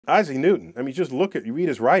Isaac Newton, I mean, just you read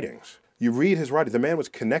his writings. You read his writings. The man was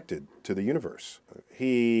connected to the universe.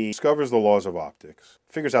 He discovers the laws of optics,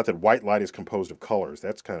 figures out that white light is composed of colors.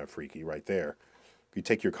 That's kind of freaky right there. You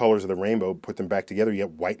take your colors of the rainbow, put them back together, you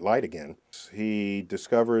get white light again. He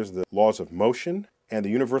discovers the laws of motion and the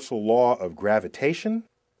universal law of gravitation.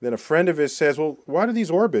 Then a friend of his says, well, why do these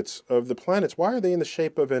orbits of the planets, why are they in the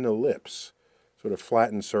shape of an ellipse, sort of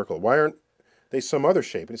flattened circle? Why aren't they some other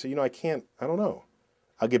shape? And he said, I don't know.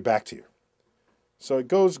 I'll get back to you. So it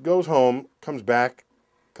goes home, comes back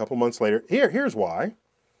a couple months later. Here's why.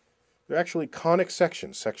 They're actually conic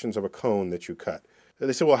sections of a cone that you cut. And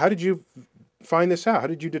they said, well, how did you find this out? How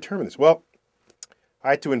did you determine this? Well,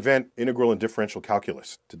 I had to invent integral and differential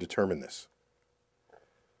calculus to determine this.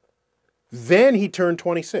 Then he turned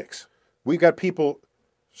 26. We've got people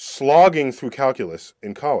slogging through calculus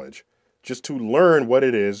in college just to learn what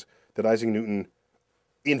it is that Isaac Newton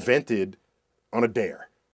invented on a dare.